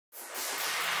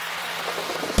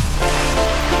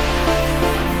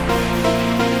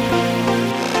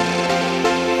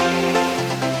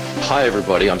Hi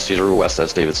everybody, I'm Cesar West,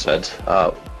 as David said.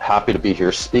 Happy to be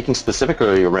here speaking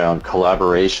specifically around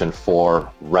collaboration for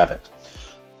Revit.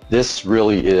 This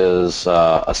really is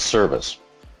a service.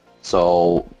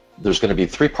 So there's going to be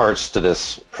three parts to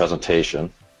this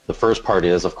presentation. The first part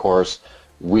is, of course,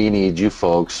 we need you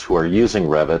folks who are using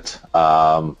Revit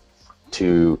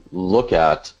to look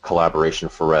at collaboration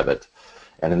for Revit.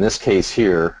 And in this case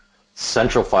here,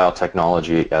 central file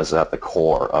technology is at the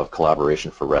core of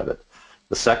collaboration for Revit.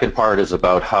 The second part is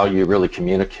about how you really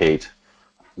communicate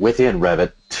within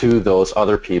Revit to those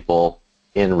other people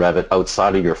in Revit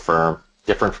outside of your firm,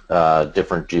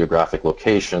 different geographic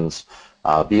locations,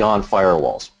 beyond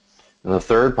firewalls. And the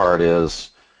third part is,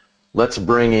 let's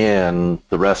bring in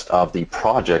the rest of the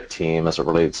project team as it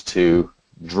relates to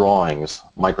drawings,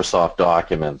 Microsoft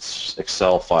documents,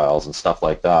 Excel files, and stuff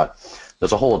like that.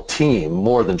 There's a whole team,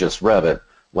 more than just Revit,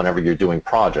 whenever you're doing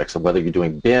projects, and whether you're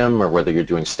doing BIM or whether you're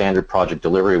doing standard project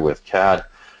delivery with CAD.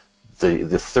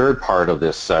 The third part of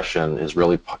this session is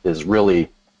really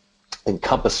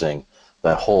encompassing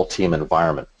that whole team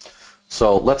environment.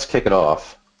 So let's kick it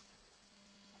off.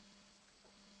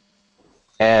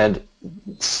 And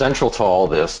central to all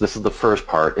this is the first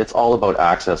part. It's all about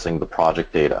accessing the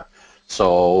project data.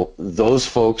 So those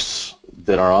folks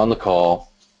that are on the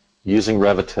call using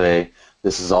Revit today,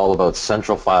 this is all about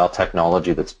central file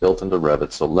technology that's built into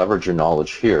Revit, so leverage your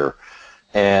knowledge here.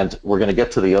 And we're going to get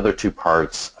to the other two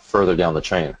parts further down the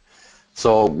chain.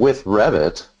 So with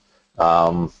Revit,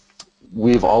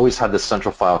 we've always had this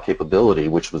central file capability,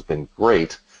 which has been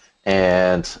great.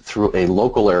 And through a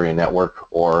local area network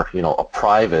or a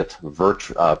private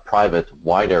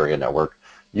wide area network,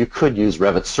 you could use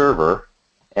Revit Server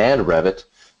and Revit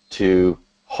to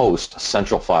host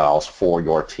central files for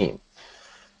your team.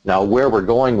 Now, where we're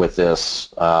going with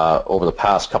this over the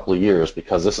past couple of years,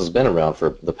 because this has been around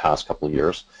for the past couple of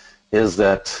years, is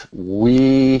that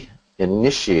we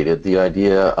initiated the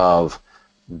idea of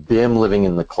BIM living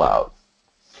in the cloud.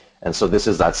 And so this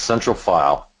is that central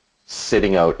file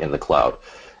sitting out in the cloud.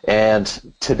 And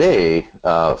today,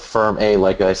 Firm A,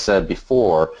 like I said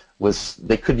before,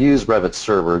 they could use Revit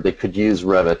Server, they could use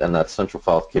Revit and that central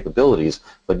file capabilities,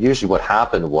 but usually what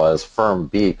happened was Firm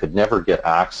B could never get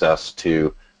access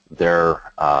to their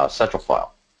central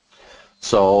file.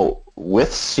 So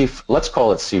with C, let's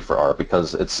call it C for R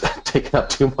because it's taken up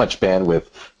too much bandwidth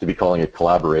to be calling it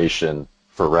collaboration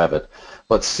for Revit.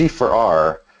 But C for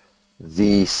R,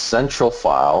 the central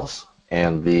files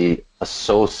and the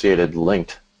associated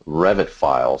linked Revit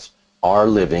files are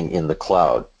living in the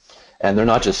cloud. And they're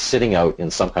not just sitting out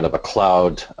in some kind of a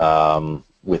cloud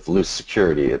with loose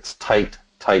security. It's tight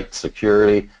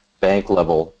security, bank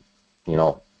level,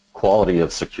 quality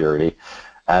of security.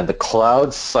 And the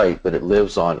cloud site that it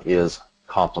lives on is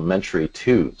complementary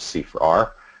to C for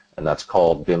R, and that's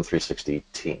called BIM 360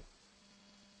 Team.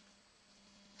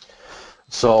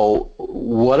 So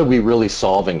what are we really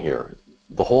solving here?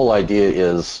 The whole idea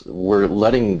is we're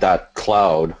letting that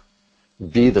cloud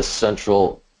be the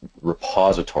central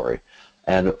repository.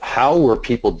 And how were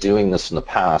people doing this in the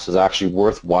past is actually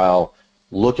worthwhile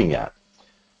looking at.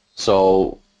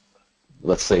 So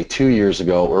let's say 2 years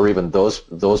ago, or even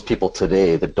those people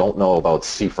today that don't know about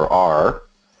C for R,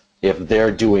 if they're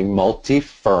doing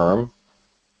multi-firm,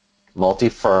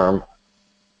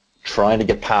 trying to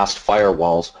get past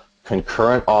firewalls,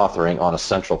 concurrent authoring on a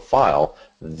central file,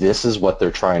 this is what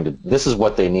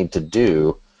they need to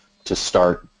do to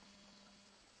start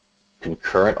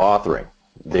concurrent authoring.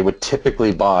 They would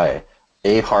typically buy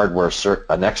an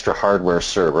extra hardware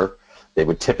server. They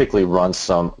would typically run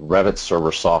some Revit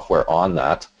server software on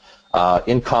that.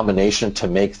 In combination, to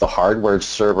make the hardware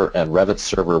server and Revit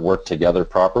server work together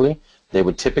properly, they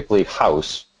would typically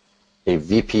house a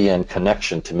VPN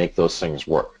connection to make those things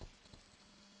work.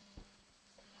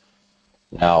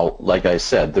 Now, like I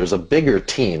said, there's a bigger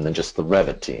team than just the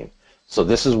Revit team. So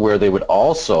this is where they would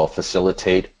also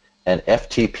facilitate an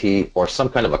FTP or some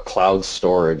kind of a cloud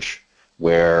storage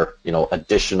where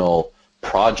additional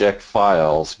project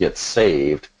files get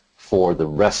saved for the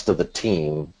rest of the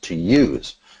team to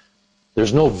use.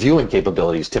 There's no viewing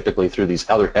capabilities typically through these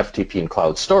other FTP and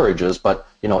cloud storages, but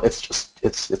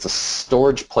it's a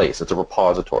storage place, it's a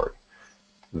repository.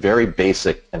 Very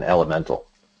basic and elemental.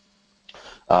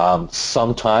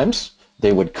 Sometimes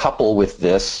they would couple with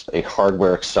this a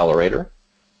hardware accelerator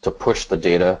to push the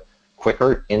data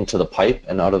quicker into the pipe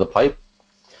and out of the pipe.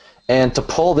 And to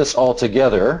pull this all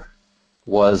together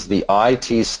was the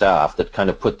IT staff that kind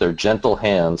of put their gentle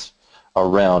hands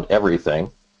around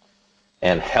everything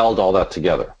and held all that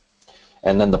together.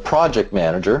 And then the project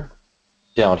manager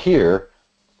down here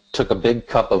took a big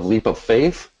cup of leap of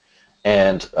faith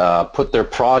and put their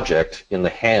project in the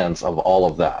hands of all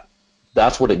of that.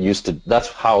 That's what it used to, that's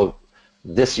how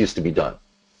this used to be done.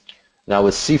 Now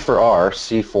with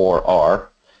C4R,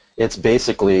 it's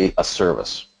basically a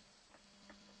service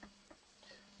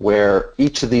where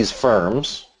each of these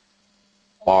firms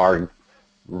are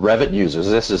Revit users.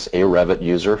 This is a Revit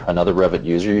user, another Revit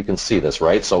user. You can see this,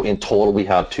 right? So in total we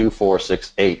have 2, 4,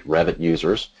 6, 8 Revit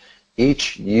users.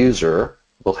 Each user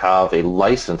will have a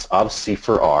license of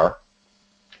C4R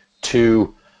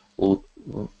to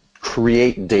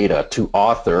create data, to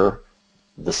author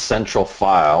the central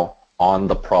file on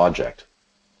the project.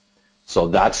 So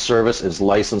that service is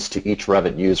licensed to each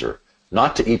Revit user,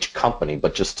 not to each company,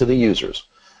 but just to the users.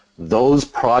 Those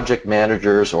project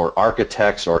managers or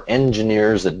architects or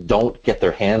engineers that don't get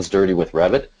their hands dirty with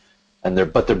Revit,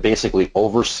 but they're basically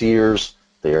overseers,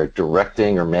 they are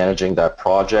directing or managing that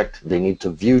project, they need to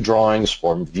view drawings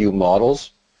or view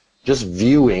models. Just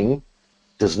viewing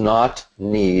does not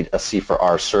need a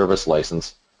C4R service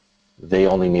license. They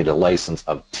only need a license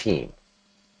of team,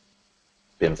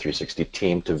 BIM 360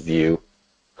 team, to view,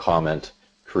 comment,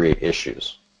 create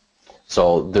issues.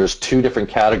 So there's two different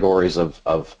categories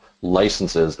of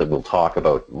licenses that we'll talk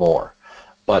about more.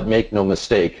 But make no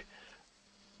mistake,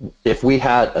 if we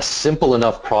had a simple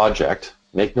enough project,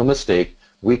 make no mistake,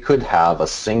 we could have a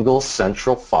single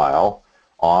central file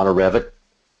on a Revit,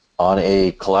 on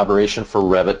a collaboration for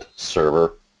Revit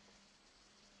server,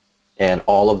 and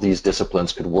all of these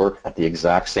disciplines could work at the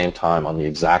exact same time on the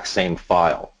exact same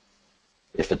file,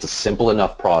 if it's a simple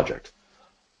enough project.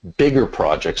 Bigger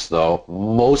projects, though,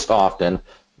 most often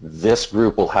this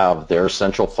group will have their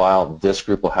central file, this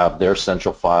group will have their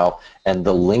central file, and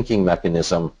the linking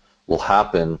mechanism will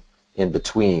happen in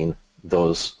between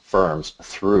those firms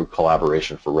through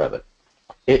collaboration for Revit.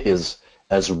 It is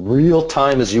as real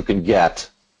time as you can get.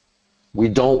 We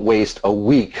don't waste a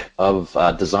week of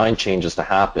design changes to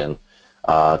happen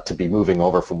to be moving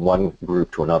over from one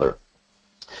group to another.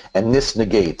 And this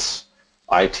negates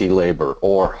IT labor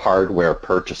or hardware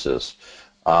purchases.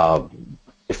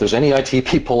 If there's any IT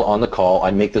people on the call,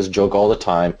 I make this joke all the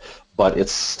time, but it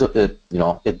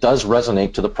does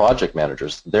resonate to the project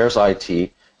managers. There's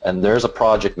IT and there's a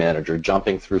project manager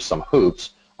jumping through some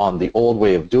hoops on the old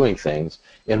way of doing things.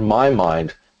 In my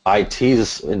mind,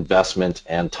 IT's investment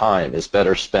and time is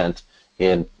better spent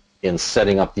in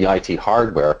setting up the IT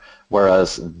hardware,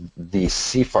 whereas the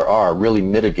C4R really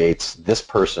mitigates this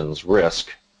person's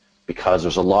risk because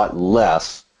there's a lot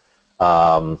less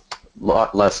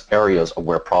areas of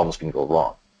where problems can go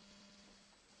wrong.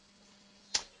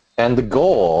 And the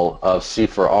goal of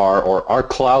C4R, or our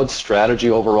cloud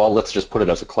strategy overall, let's just put it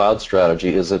as a cloud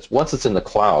strategy, is that once it's in the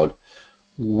cloud,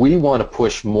 we want to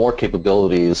push more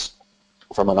capabilities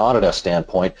from an Autodesk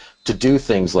standpoint to do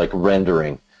things like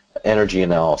rendering, energy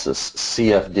analysis,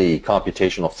 CFD,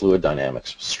 computational fluid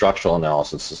dynamics, structural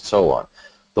analysis, and so on.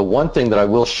 The one thing that I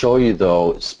will show you,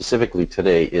 though, specifically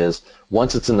today is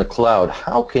once it's in the cloud,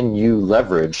 how can you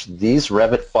leverage these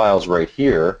Revit files right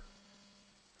here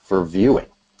for viewing?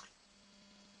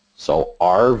 So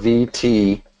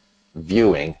RVT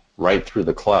viewing right through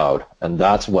the cloud, and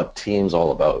that's what Team's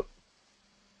all about.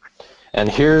 And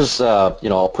here's,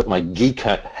 I'll put my geek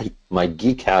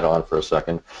hat on for a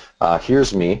second.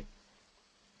 Here's me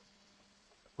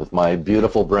with my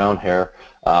beautiful brown hair.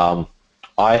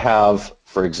 I have,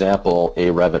 for example, a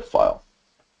Revit file.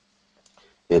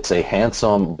 It's a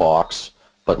handsome box,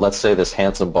 but let's say this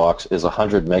handsome box is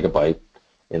 100 megabyte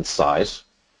in size.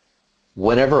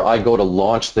 Whenever I go to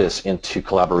launch this into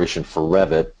collaboration for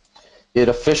Revit, it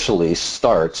officially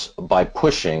starts by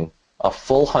pushing a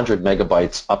full 100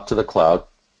 megabytes up to the cloud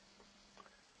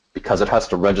because it has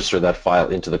to register that file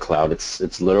into the cloud.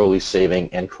 It's literally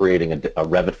saving and creating a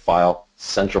Revit file,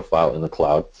 central file in the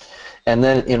cloud. And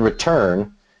then in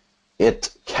return,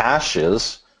 it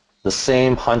caches the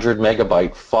same 100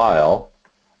 megabyte file,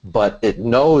 but it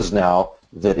knows now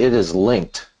that it is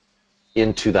linked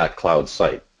into that cloud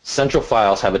site. Central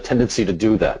files have a tendency to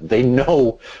do that. They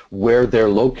know where they're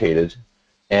located,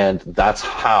 and that's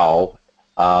how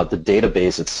the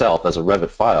database itself, as a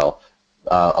Revit file,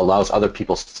 allows other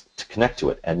people to connect to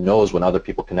it and knows when other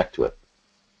people connect to it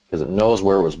because it knows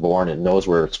where it was born, it knows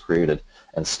where it's created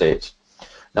and stays.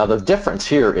 Now the difference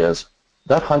here is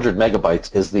that 100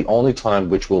 megabytes is the only time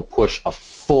which will push a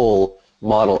full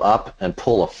model up and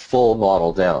pull a full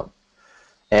model down.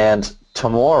 And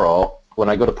tomorrow, when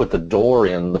I go to put the door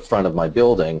in the front of my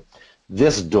building,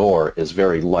 this door is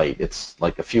very light. It's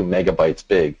like a few megabytes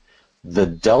big. The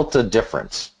delta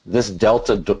difference,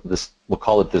 we'll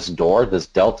call it this door, this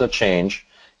delta change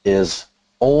is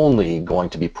only going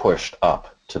to be pushed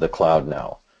up to the cloud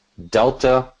now.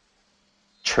 Delta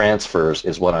transfers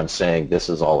is what I'm saying this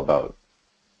is all about.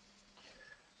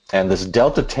 And this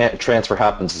delta transfer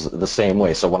happens the same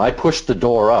way. So when I push the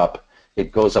door up,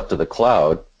 it goes up to the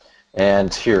cloud.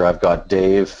 And here I've got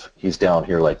Dave. He's down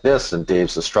here like this, and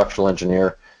Dave's the structural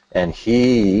engineer, and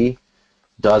he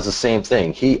does the same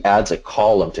thing. He adds a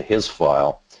column to his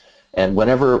file, and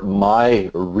whenever my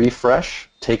refresh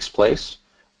takes place,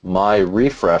 my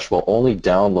refresh will only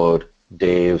download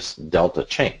Dave's delta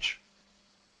change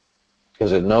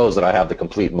because it knows that I have the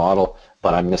complete model,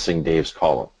 but I'm missing Dave's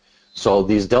column. So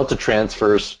these delta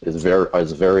transfers is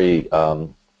very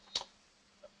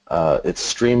it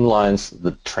streamlines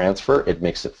the transfer. It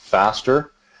makes it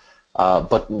faster.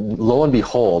 But lo and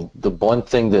behold, the one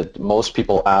thing that most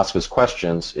people ask as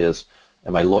questions is,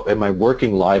 am I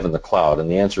working live in the cloud?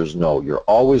 And the answer is no. You're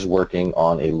always working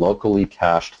on a locally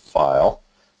cached file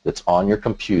that's on your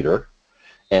computer.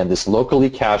 And this locally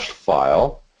cached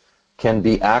file can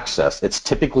be accessed. It's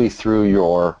typically through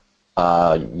your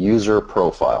user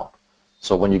profile.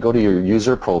 So when you go to your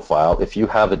user profile, if you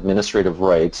have administrative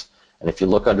rights, and if you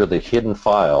look under the hidden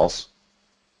files,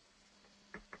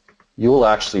 you will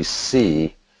actually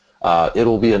see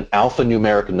it'll be an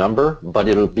alphanumeric number, but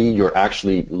it'll be your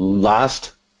actually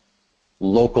last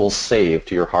local save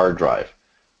to your hard drive.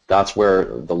 That's where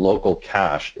the local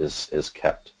cache is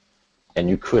kept. And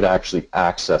you could actually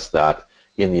access that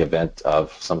in the event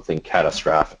of something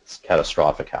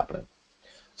catastrophic happening.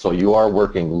 So you are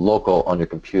working local on your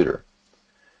computer.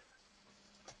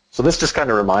 So this just kind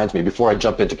of reminds me, before I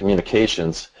jump into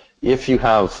communications, if you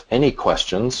have any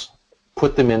questions,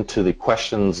 put them into the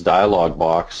questions dialog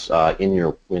box in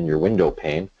your window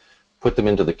pane, put them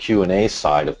into the Q&A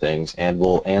side of things, and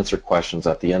we'll answer questions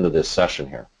at the end of this session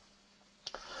here.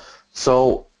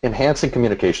 So enhancing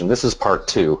communication, this is part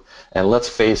 2, and let's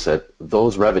face it,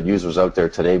 those Revit users out there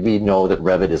today, we know that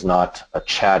Revit is not a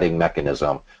chatting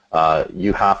mechanism.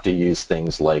 You have to use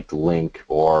things like Link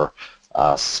or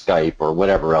Skype or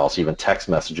whatever else, even text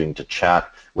messaging, to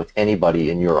chat with anybody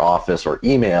in your office, or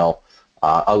email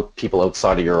people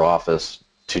outside of your office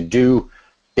to do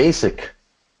basic,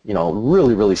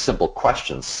 really simple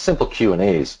questions, simple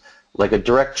Q&As, like a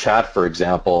direct chat, for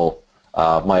example.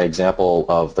 My example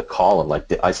of the column, like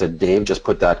I said, Dave just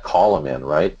put that column in,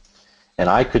 right? And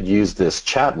I could use this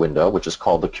chat window, which is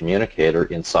called the communicator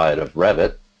inside of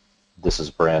Revit. This is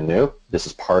brand new. This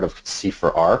is part of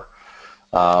C4R.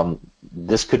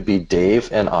 This could be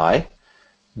Dave and I.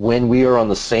 When we are on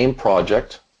the same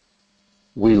project,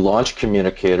 we launch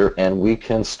Communicator and we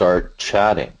can start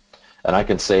chatting. And I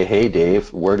can say, hey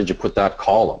Dave, where did you put that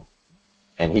column?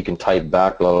 And he can type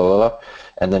back, blah, blah, blah,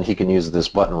 and then he can use this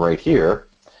button right here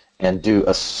and do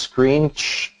a screen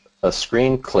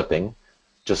clipping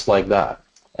just like that.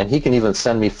 And he can even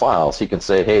send me files. He can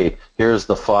say, hey, here's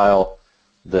the file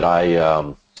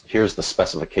that here's the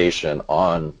specification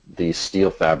on the steel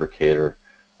fabricator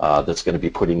that's going to be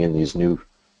putting in these new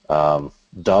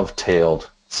dovetailed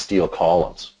steel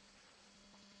columns,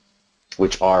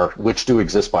 which do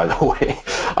exist, by the way.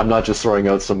 I'm not just throwing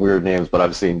out some weird names, but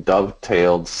I've seen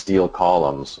dovetailed steel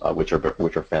columns, which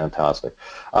are fantastic.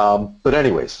 But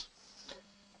anyways,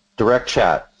 direct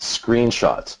chat,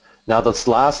 screenshots. Now this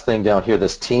last thing down here,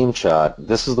 this team chat,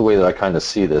 this is the way that I kind of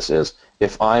see this is,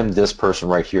 if I'm this person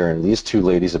right here and these two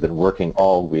ladies have been working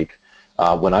all week,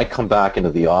 when I come back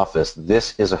into the office,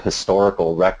 this is a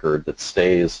historical record that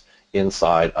stays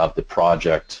inside of the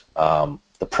project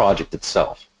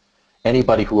itself.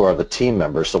 Anybody who are the team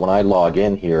members, so when I log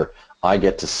in here, I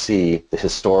get to see the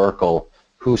historical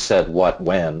who said what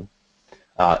when,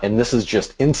 and this is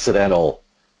just incidental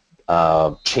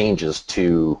changes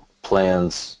to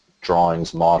plans,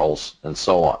 drawings, models, and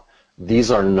so on. These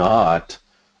are not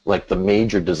like the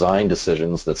major design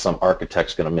decisions that some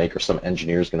architect's going to make or some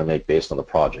engineer's going to make based on the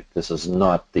project. This is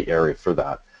not the area for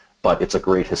that, but it's a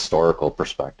great historical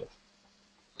perspective.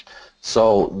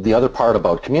 So the other part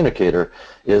about Communicator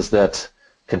is that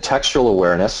contextual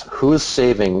awareness, who is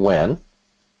saving when,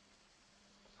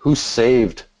 who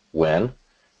saved when,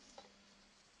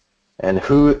 and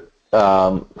who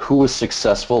was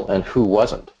successful and who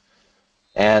wasn't.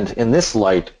 And in this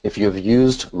light, if you've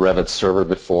used Revit Server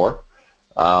before,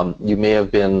 you may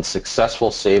have been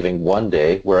successful saving one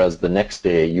day, whereas the next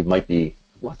day you might be,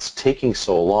 what's taking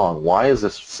so long? Why is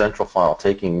this central file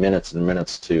taking minutes and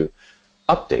minutes to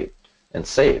update and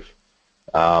save?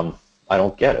 I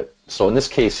don't get it. So in this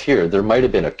case here, there might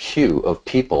have been a queue of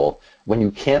people. When you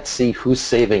can't see who's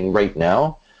saving right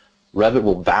now, Revit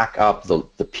will back up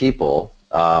the people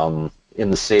in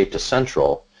the save to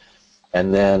central,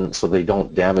 and then so they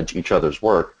don't damage each other's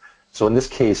work. So in this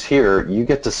case here, you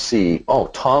get to see, oh,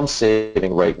 Tom's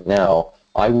saving right now,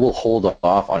 I will hold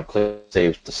off on click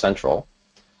save to central.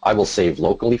 I will save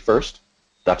locally first.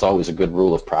 That's always a good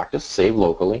rule of practice, save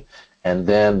locally. And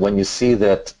then when you see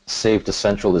that save to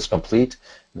central is complete,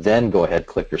 then go ahead,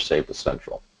 click your save to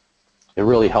central. It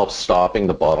really helps stopping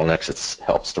the bottlenecks. It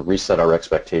helps to reset our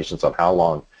expectations on how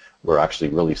long we're actually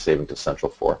really saving to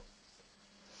central for.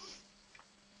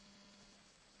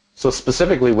 So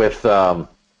specifically with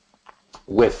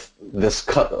this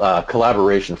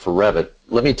collaboration for Revit,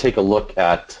 let me take a look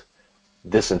at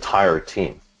this entire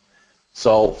team.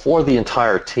 So for the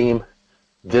entire team,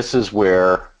 this is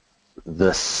where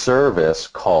the service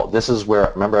call, this is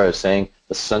where, remember I was saying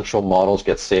the central models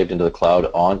get saved into the cloud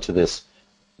onto this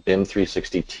BIM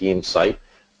 360 team site.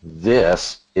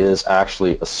 This is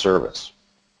actually a service.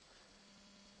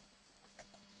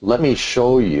 Let me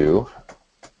show you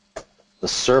the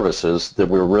services that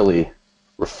we're really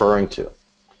referring to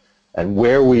and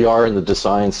where we are in the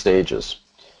design stages.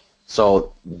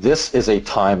 So this is a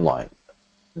timeline.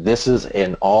 This is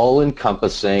an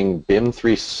all-encompassing BIM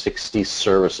 360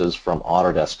 services from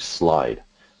Autodesk slide.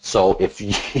 So if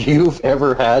you've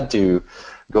ever had to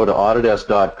go to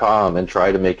Autodesk.com and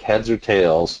try to make heads or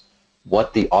tails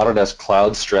what the Autodesk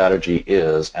cloud strategy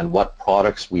is and what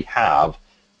products we have,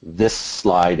 this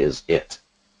slide is it.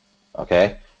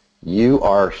 Okay? You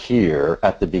are here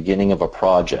at the beginning of a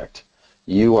project.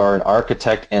 You are an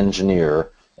architect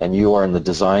engineer and you are in the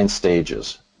design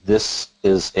stages. This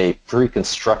is a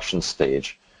pre-construction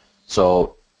stage.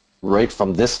 So right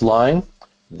from this line,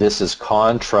 this is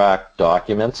contract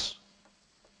documents.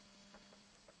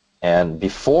 And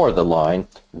before the line,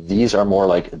 these are more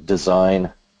like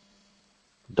design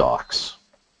docs.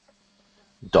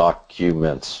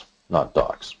 Documents, not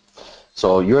docs.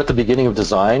 So you're at the beginning of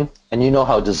design, and you know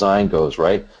how design goes,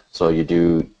 right? So you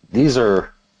do, these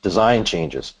are design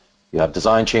changes. You have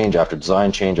design change after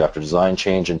design change after design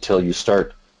change until you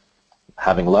start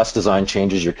having less design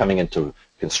changes. You're coming into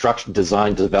construction,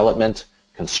 design development,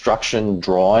 construction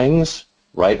drawings,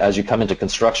 right? As you come into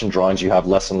construction drawings, you have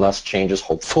less and less changes,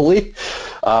 hopefully.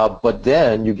 But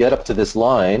then you get up to this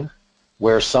line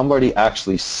where somebody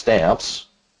actually stamps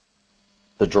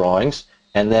the drawings,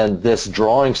 and then this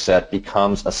drawing set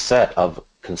becomes a set of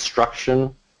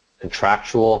contractual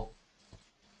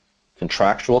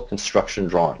construction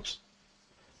drawings.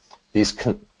 These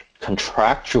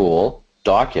contractual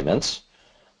documents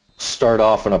start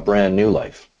off in a brand new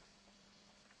life.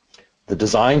 The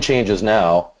design changes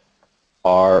now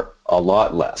are a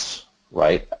lot less,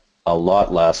 right? A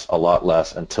lot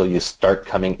less until you start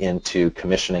coming into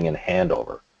commissioning and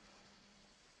handover.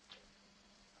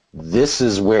 This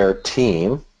is where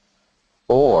team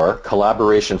or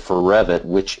collaboration for Revit,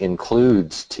 which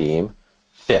includes team,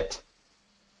 fit.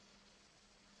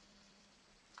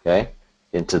 Okay?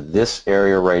 Into this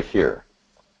area right here.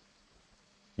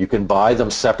 You can buy them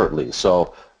separately.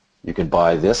 So you can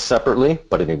buy this separately,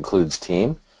 but it includes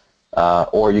team.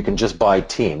 Or you can just buy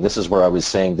team. This is where I was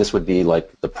saying this would be like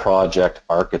the project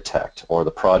architect or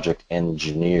the project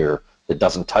engineer that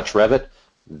doesn't touch Revit.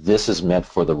 This is meant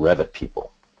for the Revit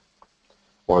people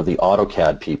or the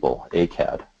AutoCAD people,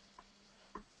 ACAD.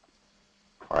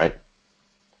 All right.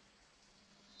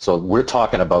 So we're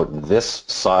talking about this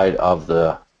side of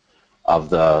the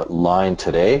line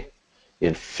today.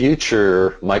 In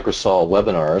future Microsol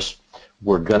webinars,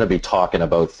 we're going to be talking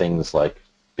about things like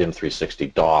BIM 360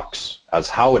 docs as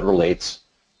how it relates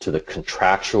to the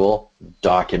contractual,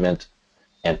 document,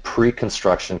 and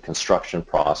pre-construction construction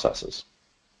processes.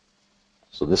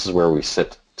 So this is where we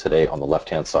sit today on the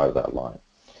left-hand side of that line.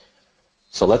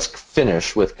 So let's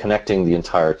finish with connecting the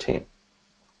entire team.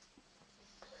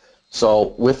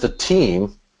 So with the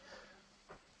team,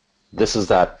 this is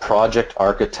that project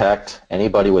architect,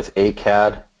 anybody with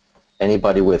ACAD,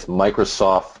 anybody with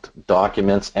Microsoft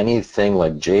documents, anything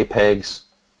like JPEGs,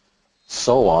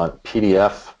 so on,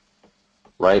 PDF,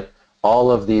 right?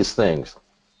 All of these things.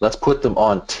 Let's put them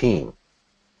on team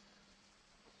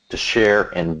to share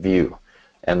and view.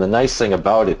 And the nice thing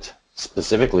about it,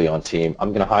 specifically on team,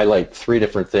 I'm going to highlight 3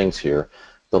 different things here.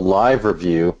 The live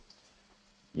review,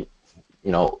 you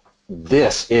know,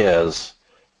 this is,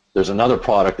 there's another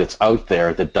product that's out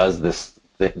there that does this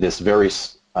very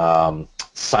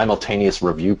simultaneous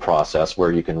review process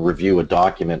where you can review a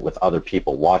document with other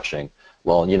people watching.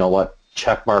 Well, you know what?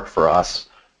 Check mark for us.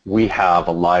 We have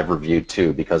a live review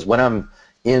too, because when I'm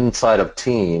inside of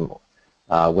team,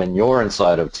 when you're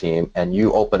inside of team and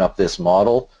you open up this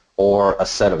model or a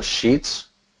set of sheets,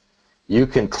 you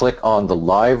can click on the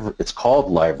live, it's called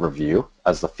live review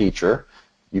as the feature.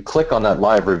 You click on that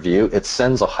live review, it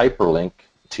sends a hyperlink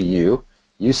to you.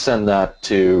 You send that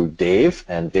to Dave,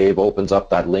 and Dave opens up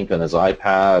that link on his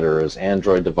iPad or his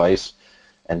Android device,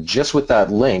 and just with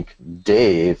that link,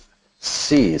 Dave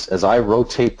sees, as I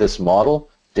rotate this model,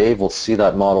 Dave will see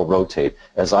that model rotate.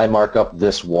 As I mark up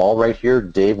this wall right here,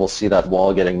 Dave will see that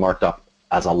wall getting marked up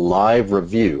as a live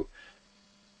review.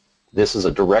 This is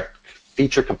a direct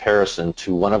feature comparison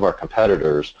to one of our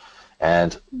competitors,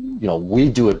 and we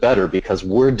do it better because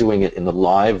we're doing it in the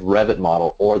live Revit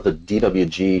model or the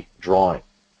DWG drawing.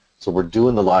 So we're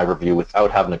doing the live review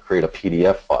without having to create a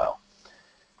PDF file.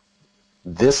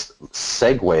 This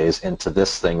segues into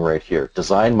this thing right here,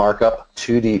 design markup,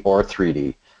 2D or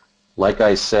 3D. Like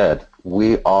I said,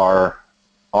 our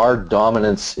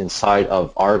dominance inside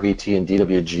of RVT and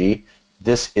DWG,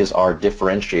 this is our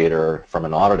differentiator from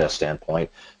an Autodesk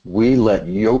standpoint. We let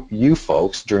you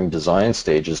folks during design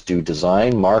stages do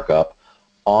design markup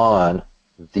on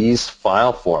these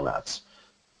file formats.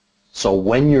 So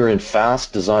when you're in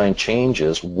fast design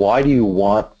changes, why do you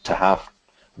want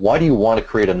to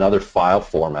create another file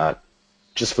format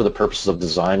just for the purposes of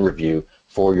design review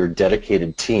for your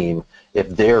dedicated team if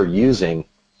they're using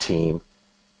Team?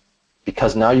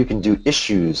 Because now you can do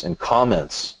issues and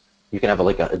comments. You can have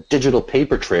like a digital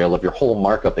paper trail of your whole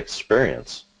markup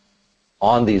experience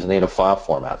on these native file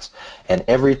formats. And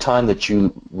every time that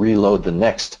you reload the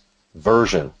next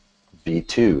version,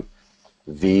 V2,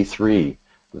 V3,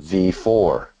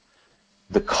 V4,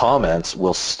 the comments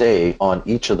will stay on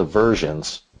each of the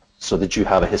versions so that you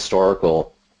have a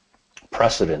historical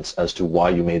precedence as to why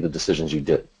you made the decisions you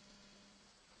did.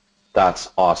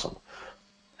 That's awesome.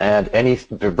 And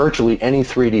virtually any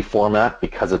 3D format,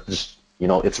 because it's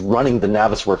running the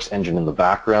Navisworks engine in the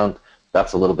background.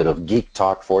 That's a little bit of geek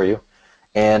talk for you.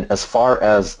 And as far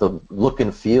as the look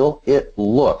and feel, it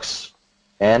looks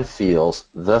and feels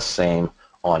the same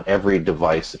on every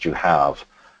device that you have.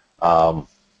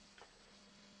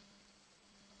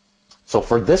 So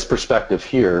for this perspective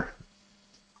here,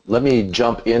 let me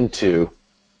jump into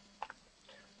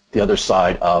the other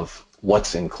side of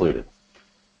what's included.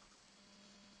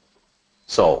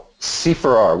 So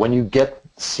C4R, when you get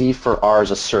C4R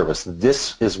as a service,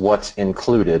 this is what's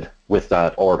included with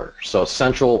that order. So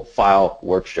central file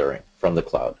work sharing from the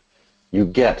cloud. You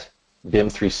get BIM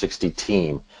 360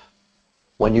 Team.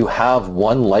 When you have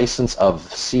one license of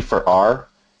C4R,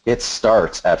 it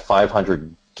starts at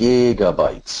 500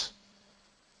 gigabytes.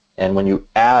 And when you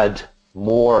add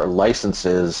more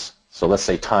licenses, so let's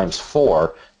say times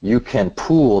 4, you can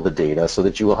pool the data so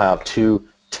that you will have 2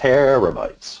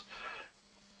 terabytes.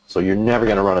 So you're never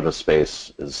going to run out of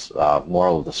space is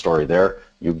moral of the story there.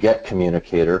 You get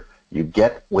Communicator. You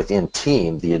get within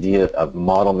Team the idea of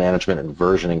model management and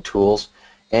versioning tools.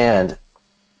 And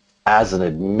as an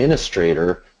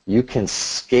administrator, you can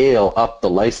scale up the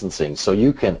licensing. So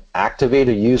you can activate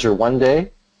a user one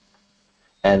day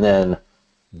and then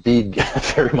be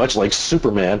very much like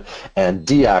Superman and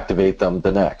deactivate them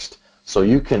the next. So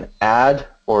you can add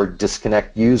or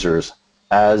disconnect users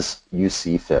as you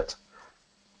see fit.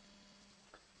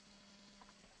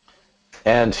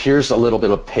 And here's a little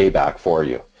bit of payback for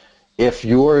you. If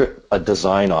you're a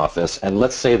design office, and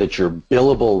let's say that your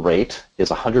billable rate is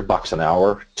 $100 an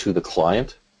hour to the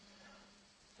client,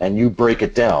 and you break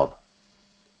it down,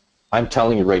 I'm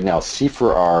telling you right now,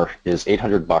 C4R is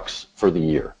 $800 for the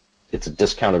year. It's a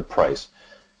discounted price.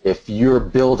 If you're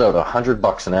billed out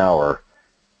 $100 an hour,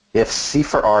 if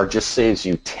C4R just saves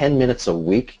you 10 minutes a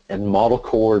week in model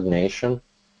coordination,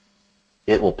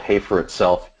 it will pay for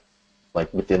itself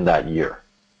like within that year,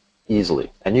 easily.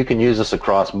 And you can use this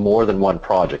across more than one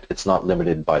project. It's not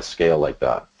limited by scale like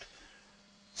that.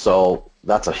 So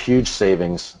that's a huge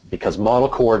savings because model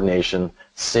coordination,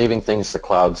 saving things to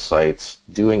cloud sites,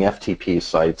 doing FTP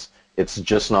sites, it's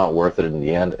just not worth it in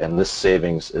the end, and this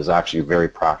savings is actually very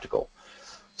practical.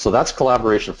 So that's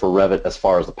collaboration for Revit as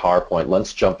far as the PowerPoint.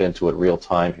 Let's jump into it real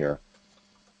time here.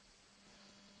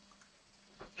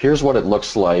 Here's what it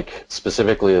looks like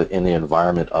specifically in the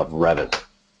environment of Revit.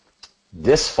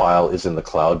 This file is in the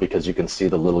cloud because you can see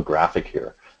the little graphic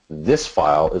here. This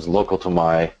file is local to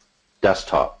my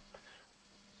desktop.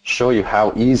 Show you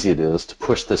how easy it is to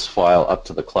push this file up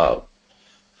to the cloud.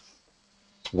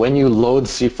 When you load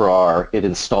C4R, it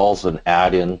installs an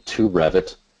add-in to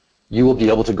Revit. You will be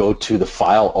able to go to the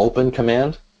File Open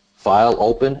command, File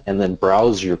Open, and then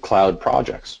browse your cloud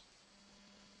projects.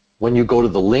 When you go to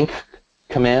the Link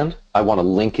command, I want to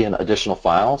link in additional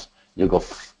files, you'll go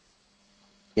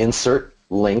Insert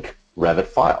Link Revit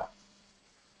File,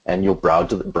 and you'll browse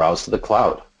to the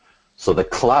cloud. So the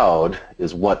cloud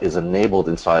is what is enabled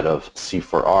inside of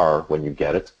C4R when you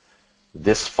get it.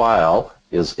 This file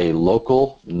is a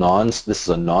local, this is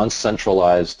a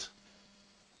non-centralized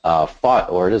file,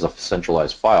 or it is a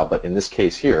centralized file, but in this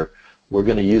case here, we're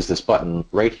going to use this button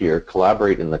right here,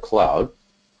 collaborate in the cloud.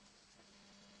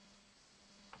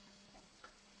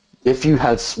 If you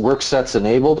had work sets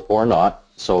enabled or not,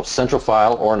 so central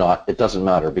file or not, it doesn't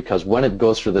matter, because when it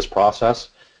goes through this process,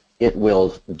 it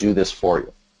will do this for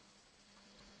you.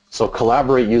 So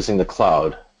collaborate using the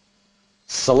cloud.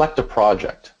 Select a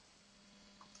project.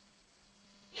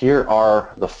 Here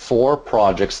are the 4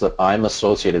 projects that I'm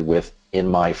associated with in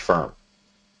my firm.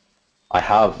 I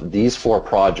have these 4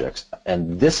 projects,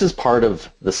 and this is part of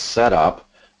the setup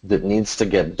that needs to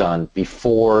get done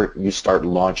before you start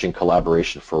launching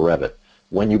collaboration for Revit.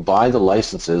 When you buy the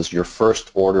licenses, your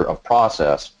first order of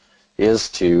process is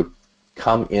to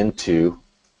come into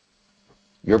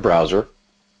your browser.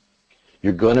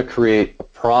 You're going to create a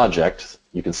project.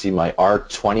 You can see my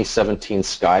R2017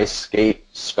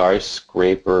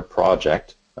 skyscraper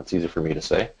project. That's easy for me to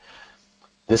say.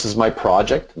 This is my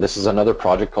project. This is another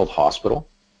project called Hospital.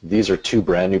 These are 2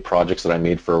 brand new projects that I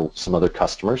made for some other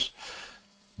customers.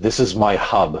 This is my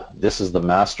hub. This is the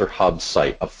master hub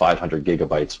site of 500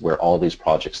 gigabytes where all these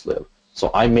projects live. So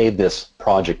I made this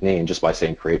project name just by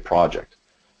saying create project.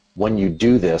 When you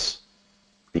do this,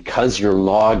 because you're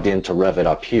logged into Revit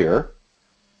up here,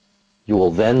 you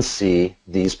will then see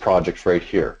these projects right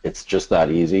here. It's just that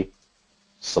easy.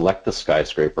 Select the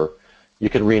skyscraper. You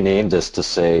can rename this to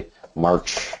say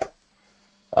March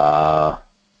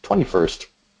 21st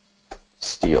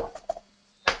Steel.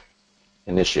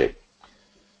 Initiate.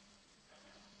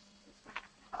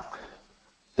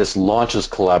 This launches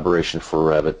collaboration for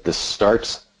Revit. This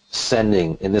starts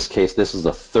sending, in this case, this is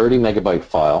a 30 megabyte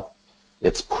file.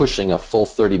 It's pushing a full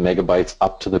 30 megabytes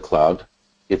up to the cloud.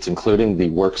 It's including the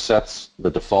work sets, the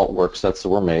default work sets that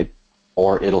were made,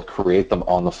 or it'll create them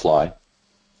on the fly.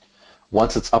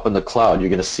 Once it's up in the cloud, you're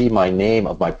going to see my name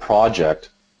of my project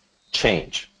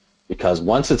change, because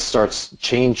once it starts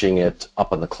changing it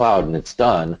up in the cloud and it's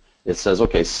done, it says,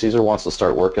 okay, Caesar wants to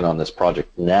start working on this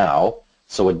project now.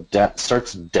 So it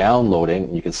starts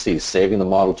downloading. You can see saving the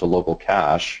model to local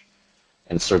cache,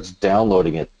 and it starts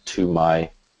downloading it to my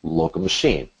local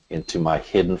machine into my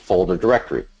hidden folder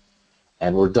directory.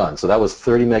 And we're done. So that was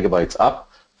 30 megabytes up,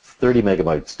 30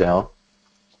 megabytes down.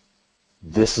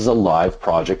 This is a live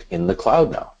project in the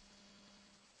cloud now.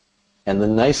 And the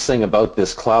nice thing about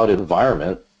this cloud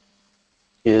environment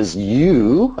is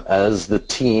you, as the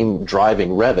team driving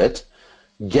Revit,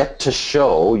 get to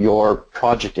show your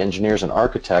project engineers and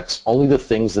architects only the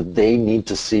things that they need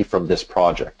to see from this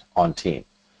project on team.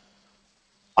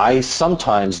 I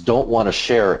sometimes don't want to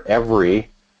share every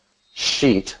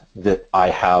sheet that I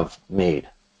have made.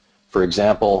 For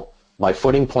example, my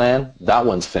footing plan, that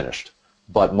one's finished,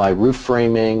 but my roof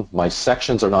framing, my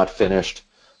sections are not finished,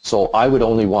 so I would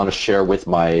only want to share with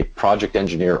my project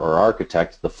engineer or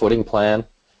architect the footing plan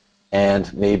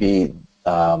and maybe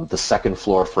the second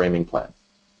floor framing plan.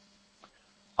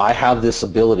 I have this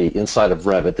ability inside of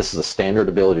Revit, this is a standard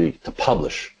ability to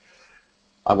publish.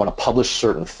 I want to publish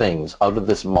certain things out of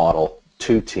this model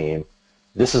to team.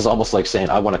 This is almost like saying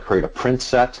I want to create a print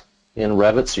set in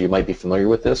Revit, so you might be familiar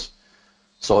with this.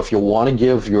 So if you want to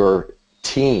give your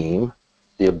team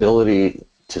the ability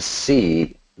to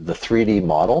see the 3D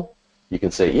model, you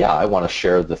can say, yeah, I want to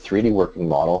share the 3D working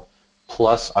model,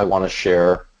 plus I want to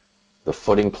share the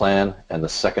footing plan and the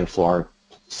second floor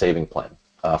saving plan,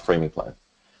 framing plan.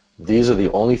 These are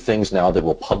the only things now that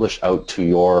will publish out to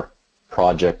your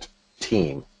project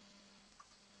team.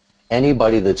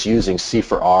 Anybody that's using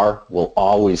C4R will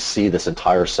always see this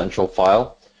entire central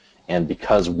file, and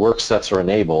because work sets are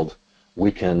enabled,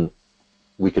 we can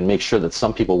make sure that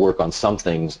some people work on some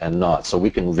things and not. So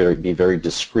we can be very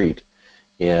discreet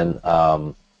in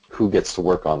who gets to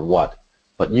work on what.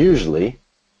 But usually,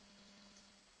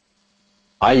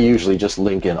 I usually just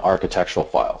link in architectural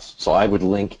files. So I would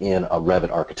link in a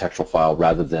Revit architectural file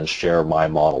rather than share my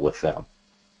model with them.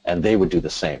 And they would do the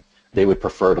same. They would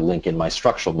prefer to link in my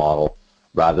structural model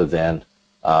rather than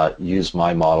use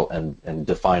my model and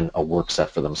define a work set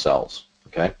for themselves.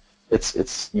 Okay?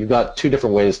 You've got 2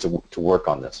 different ways to work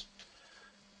on this.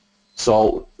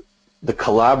 So the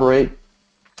collaborate,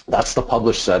 that's the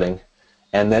publish setting,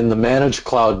 and then the manage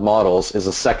cloud models is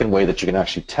a second way that you can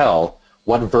actually tell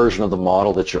what version of the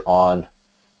model that you're on.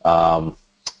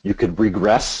 You could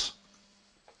regress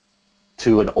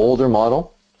to an older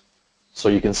model. So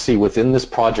you can see within this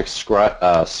project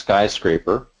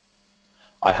skyscraper,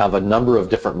 I have a number of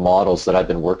different models that I've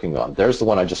been working on. There's the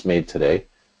one I just made today.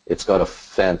 It's got a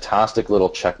fantastic little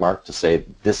check mark to say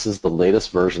this is the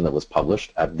latest version that was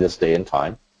published at this day and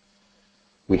time.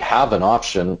 We have an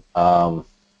option, I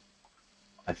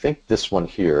think this one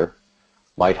here,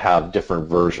 might have different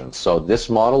versions. So this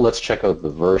model, let's check out the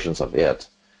versions of it.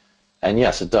 And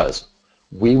yes, it does.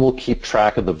 We will keep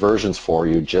track of the versions for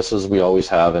you, just as we always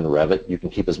have in Revit. You can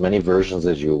keep as many versions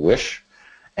as you wish,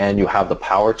 and you have the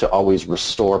power to always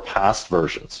restore past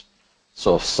versions.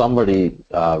 So if somebody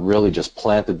really just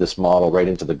planted this model right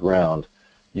into the ground,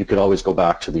 you could always go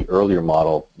back to the earlier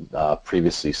model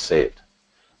previously saved.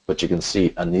 But you can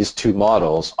see on these two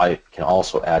models, I can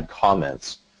also add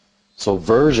comments. So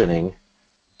versioning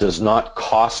does not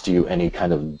cost you any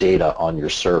kind of data on your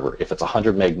server. If it's a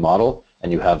 100 meg model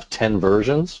and you have 10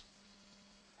 versions,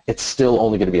 it's still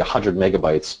only going to be 100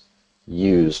 megabytes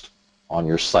used on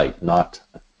your site, not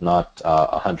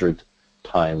 100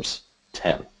 times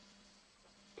 10.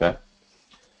 Okay?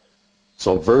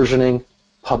 So versioning,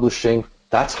 publishing,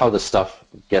 that's how the stuff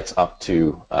gets up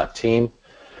to team.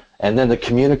 And then the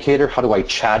communicator, how do I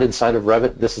chat inside of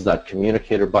Revit? This is that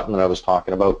communicator button that I was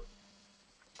talking about.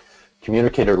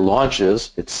 Communicator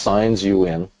launches, it signs you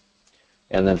in,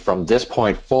 and then from this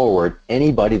point forward,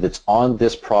 anybody that's on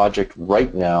this project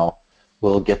right now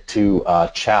will get to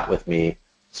chat with me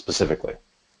specifically.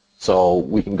 So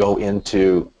we can go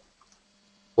into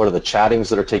what are the chattings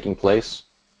that are taking place,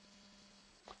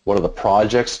 what are the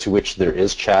projects to which there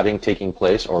is chatting taking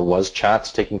place or was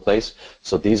chats taking place.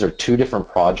 So these are two different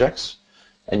projects,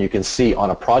 and you can see on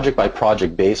a project by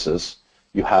project basis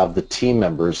you have the team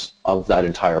members of that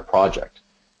entire project.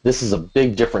 This is a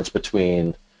big difference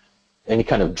between any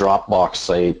kind of Dropbox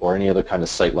site or any other kind of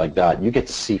site like that. You get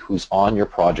to see who's on your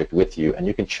project with you, and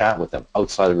you can chat with them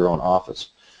outside of your own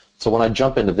office. So when I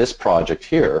jump into this project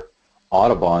here,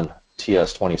 Audubon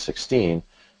TS 2016,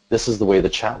 this is the way the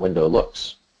chat window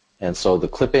looks. And so the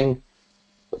clipping,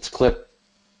 let's clip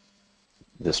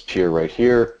this pier right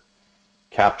here,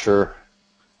 capture,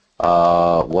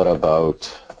 what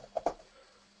about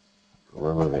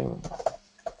removing,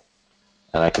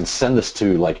 and I can send this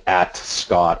to like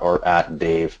 @Scott or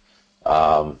 @Dave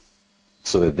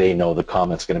so that they know the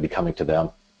comment's going to be coming to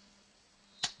them.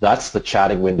 That's the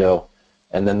chatting window,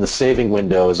 and then the saving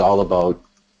window is all about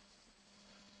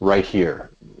right here.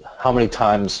 How many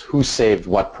times, who saved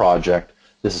what project.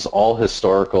 This is all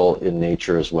historical in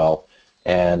nature as well,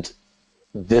 and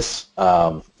this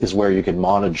is where you can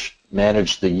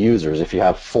manage the users. If you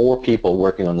have 4 people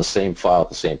working on the same file at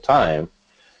the same time,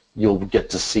 you'll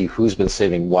get to see who's been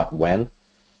saving what when,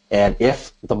 and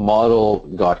if the model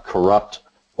got corrupt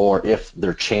or if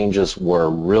their changes were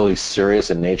really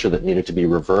serious in nature that needed to be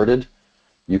reverted,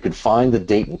 you could find the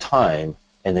date and time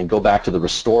and then go back to the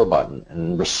restore button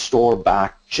and restore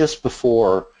back just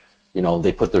before, you know,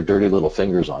 they put their dirty little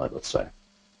fingers on it, let's say.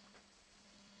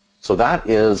 So that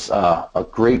is a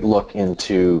great look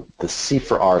into the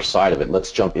C4R side of it.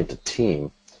 Let's jump into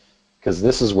team, because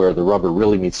this is where the rubber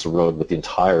really meets the road with the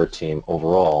entire team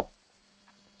overall.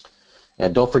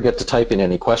 And don't forget to type in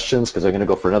any questions, because I'm going to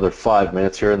go for another 5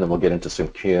 minutes here, and then we'll get into some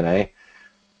Q&A.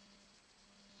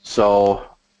 So,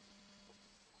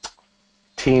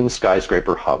 Team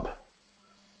Skyscraper Hub,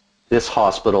 this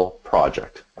hospital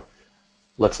project.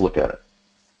 Let's look at it.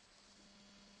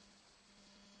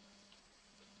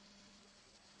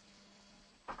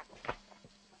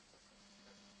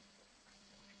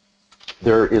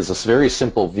 There is this very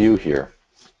simple view here,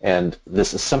 and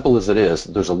this, as simple as it is,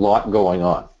 there's a lot going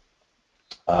on.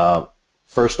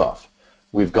 First off,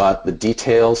 we've got the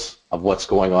details of what's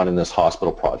going on in this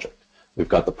hospital project. We've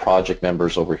got the project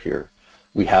members over here.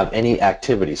 We have any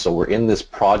activity, so we're in this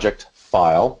project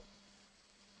file.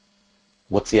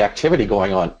 What's the activity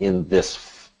going on in this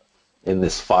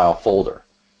file folder?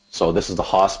 So this is the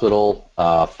hospital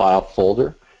file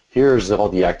folder. Here's all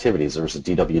the activities. There's a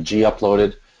DWG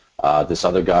uploaded. This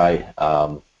other guy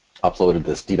uploaded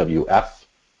this DWF,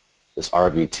 this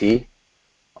RVT.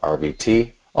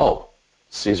 Oh,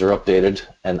 Caesar updated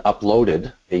and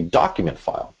uploaded a document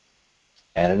file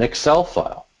and an Excel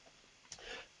file.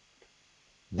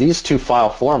 These two file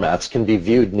formats can be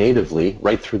viewed natively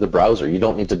right through the browser. You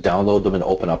don't need to download them and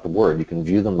open up Word. You can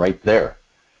view them right there.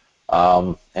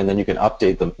 And then you can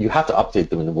update them. You have to update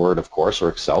them in Word, of course, or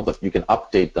Excel, but you can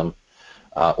update them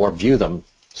or view them.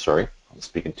 Sorry, I'm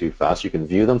speaking too fast. You can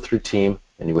view them through Team,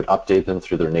 and you would update them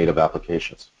through their native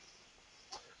applications.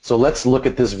 So let's look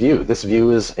at this view. This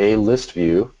view is a list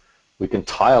view. We can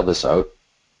tile this out.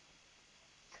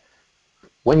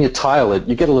 When you tile it,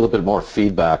 you get a little bit more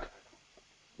feedback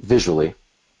visually.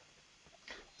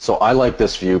 So I like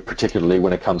this view particularly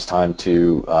when it comes time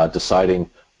to deciding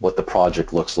what the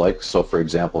project looks like. So for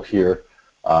example here,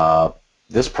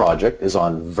 this project is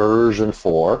on version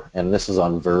 4 and this is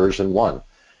on version 1.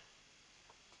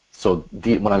 So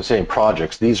when I'm saying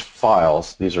projects, these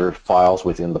are files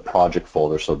within the project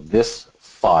folder. So this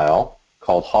file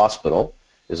called hospital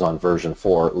is on version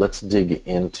 4. Let's dig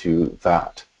into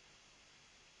that.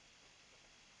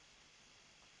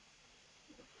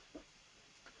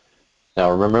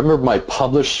 Now remember my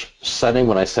publish setting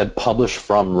when I said publish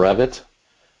from Revit?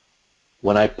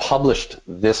 When I published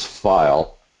this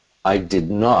file, I did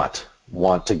not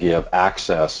want to give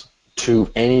access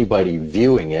to anybody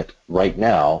viewing it right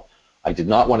now. I did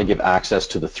not want to give access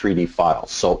to the 3D file.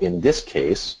 So in this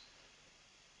case,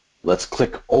 let's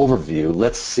click Overview.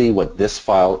 Let's see what this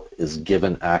file is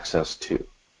given access to.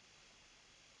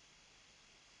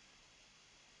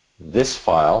 This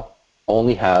file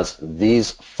only has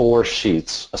these 4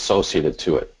 sheets associated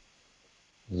to it.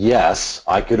 Yes,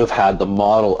 I could have had the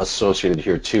model associated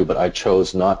here too, but I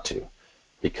chose not to,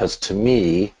 because to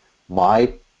me,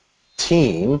 my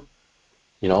team,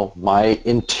 you know, my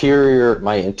interiors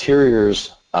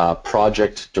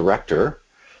project director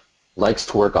likes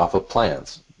to work off of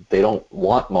plans. They don't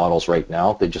want models right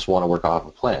now, they just want to work off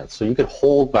of plans. So you could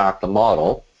hold back the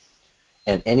model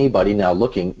and anybody now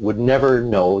looking would never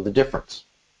know the difference.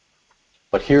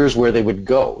 But here's where they would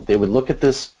go. They would look at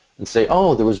this and say,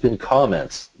 oh, there has been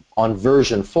comments. On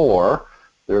version 4,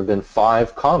 there have been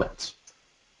 5 comments.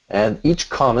 And each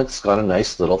comment's got a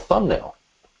nice little thumbnail.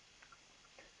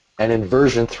 And in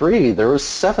version 3, there was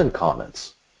 7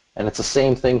 comments. And it's the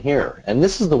same thing here. And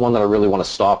this is the one that I really want to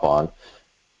stop on.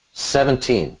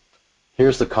 17.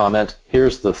 Here's the comment.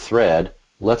 Here's the thread.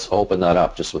 Let's open that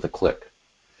up just with a click.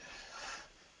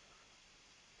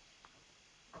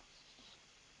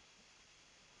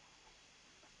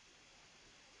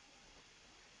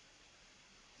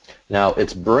 Now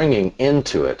it's bringing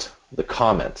into it the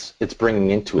comments. It's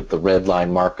bringing into it the red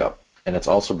line markup. And it's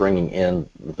also bringing in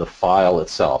the file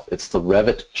itself. It's the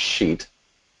Revit sheet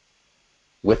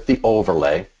with the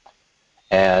overlay.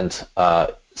 And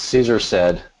Caesar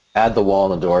said, add the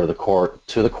wall and the door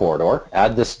to the corridor,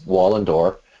 add this wall and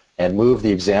door, and move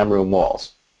the exam room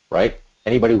walls, right?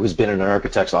 Anybody who's been in an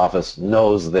architect's office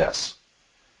knows this.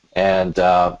 And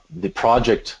the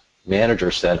project manager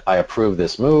said, I approve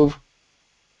this move.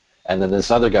 And then this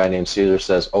other guy named Caesar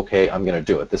says, okay, I'm going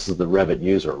to do it. This is the Revit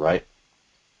user, right?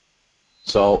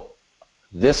 So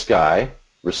this guy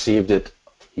received it.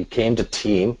 He came to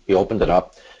team. He opened it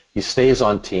up. He stays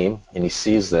on team, and he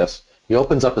sees this. He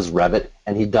opens up his Revit,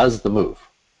 and he does the move.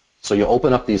 So you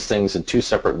open up these things in 2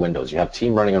 separate windows. You have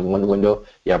team running on one window.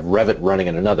 You have Revit running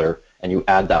in another, and you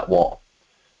add that wall.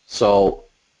 So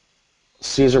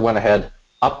Caesar went ahead,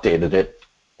 updated it,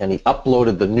 and he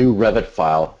uploaded the new Revit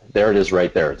file. There it is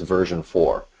right there. It's version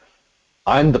 4.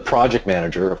 I'm the project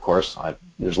manager, of course.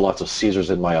 There's lots of Caesars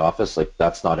in my office. Like,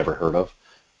 that's not ever heard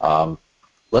of.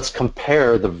 Let's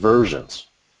compare the versions.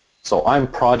 So I'm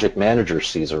project manager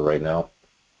Caesar right now,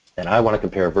 and I want to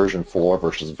compare version 4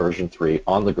 versus version 3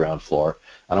 on the ground floor,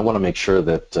 and I want to make sure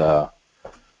that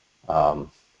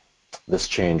this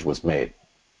change was made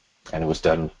and it was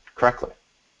done correctly.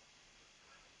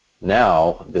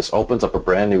 Now this opens up a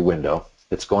brand new window.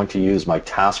 It's going to use my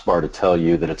taskbar to tell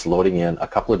you that it's loading in a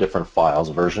couple of different files,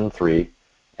 version 3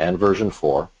 and version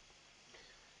 4,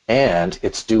 and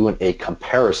it's doing a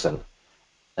comparison.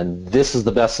 And this is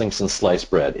the best thing since sliced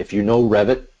bread. If you know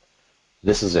Revit,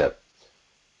 this is it.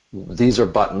 These are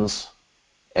buttons,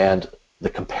 and the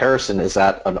comparison is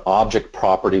at an object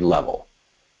property level.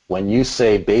 When you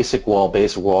say basic wall,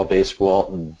 basic wall, basic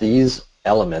wall, these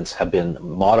elements have been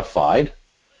modified.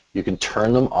 You can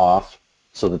turn them off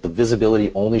so that the visibility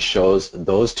only shows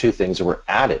those 2 things that were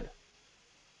added.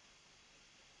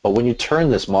 But when you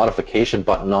turn this modification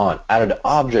button on at an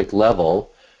object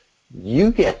level,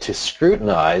 you get to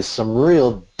scrutinize some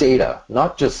real data,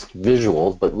 not just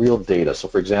visuals, but real data. So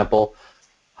for example,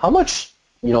 how much,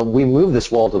 we move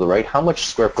this wall to the right, how much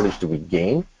square footage do we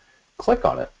gain? Click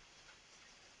on it.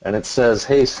 And it says,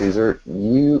 hey Caesar,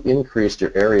 you increased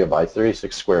your area by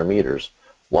 36 square meters.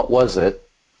 What was it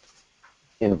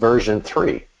in version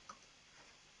 3?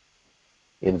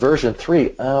 In version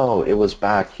 3, oh, it was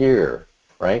back here,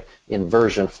 right? In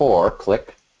version 4,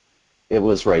 click, it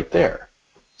was right there.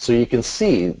 So you can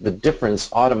see the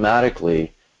difference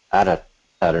automatically at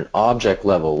an object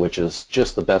level, which is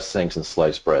just the best thing since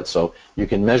sliced bread. So you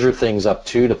can measure things up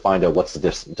to find out what's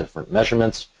the different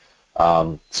measurements.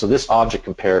 So this object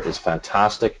compare is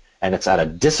fantastic, and it's at a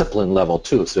discipline level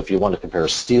too. So if you want to compare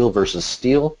steel versus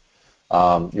steel,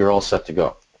 you're all set to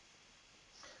go.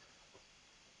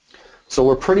 So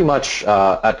we're pretty much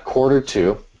at quarter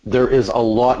 2. There is a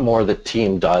lot more that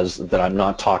team does that I'm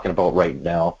not talking about right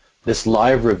now. This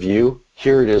live review,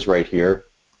 here it is right here.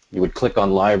 You would click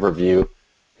on live review.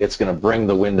 It's going to bring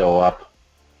the window up.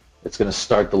 It's going to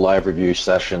start the live review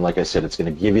session. Like I said, it's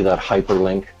going to give you that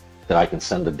hyperlink that I can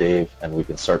send to Dave, and we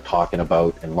can start talking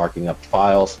about and marking up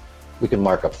files. We can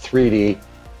mark up 3D,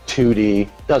 2D,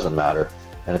 doesn't matter,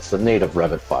 and it's the native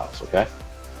Revit files, okay?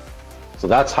 So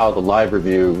that's how the live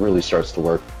review really starts to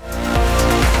work.